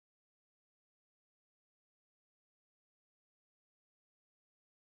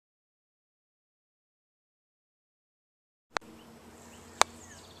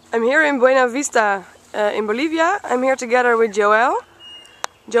I'm here in Buenavista in Bolivia. I'm here together with Joel.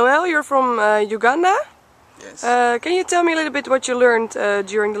 Joel, you're from Uganda. Yes. Can you tell me a little bit what you learned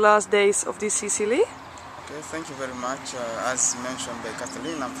during the last days of this CCLE? Okay, thank you very much. As mentioned by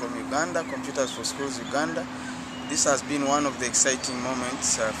Kathelyne, I'm from Uganda, Computers for Schools Uganda. This has been one of the exciting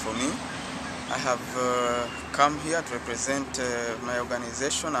moments for me. I have come here to represent my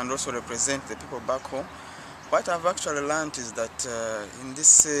organization and also represent the people back home. What I've actually learned is that in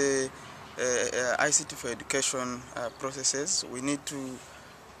this ICT for education processes, we need to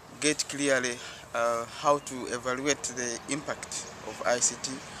get clearly how to evaluate the impact of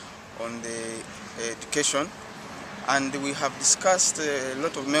ICT on the education. And we have discussed, a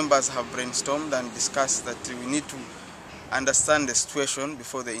lot of members have brainstormed and discussed that we need to understand the situation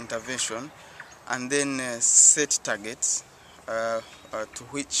before the intervention and then set targets to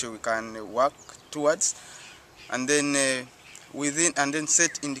which we can work towards, and then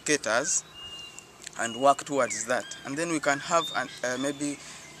set indicators and work towards that. And then we can have maybe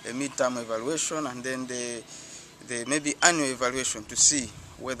a midterm evaluation and then the maybe annual evaluation to see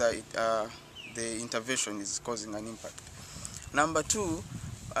whether the intervention is causing an impact. Number two,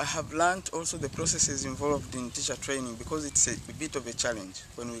 I have learned also the processes involved in teacher training, because it's a bit of a challenge.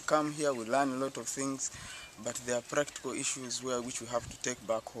 When we come here, we learn a lot of things, but there are practical issues which we have to take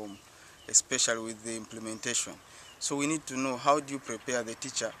back home, especially with the implementation. So we need to know, how do you prepare the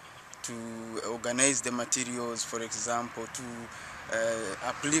teacher to organize the materials, for example, to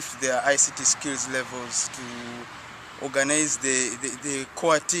uplift their ICT skills levels, to organize the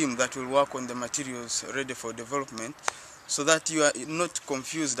core team that will work on the materials ready for development, so that you are not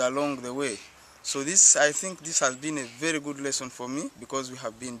confused along the way. So this, I think this has been a very good lesson for me, because we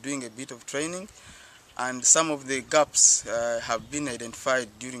have been doing a bit of training and some of the gaps have been identified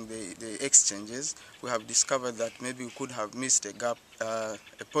during the exchanges. We have discovered that maybe we could have missed a gap, a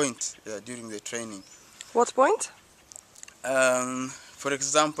point during the training. What point? For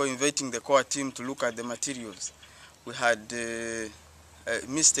example, inviting the core team to look at the materials. We had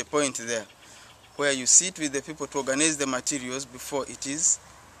missed a point there, where you sit with the people to organize the materials before it is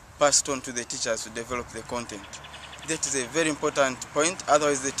passed on to the teachers to develop the content. That is a very important point,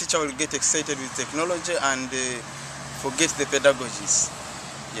 otherwise the teacher will get excited with technology and forget the pedagogies.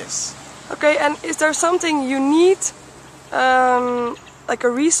 Yes. Okay, and is there something you need, like a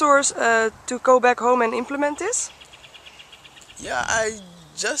resource to go back home and implement this? Yeah, I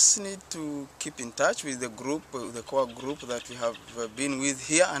just need to keep in touch with the group, the core group that we have been with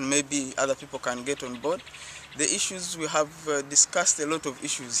here, and maybe other people can get on board. The issues, we have discussed a lot of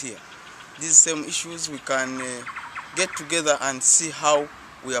issues here. These same issues we can get together and see how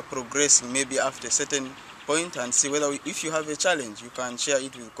we are progressing, maybe after a certain point, and see whether if you have a challenge, you can share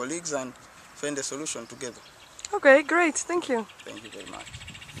it with colleagues and find a solution together. Okay, great. Thank you. Thank you very much.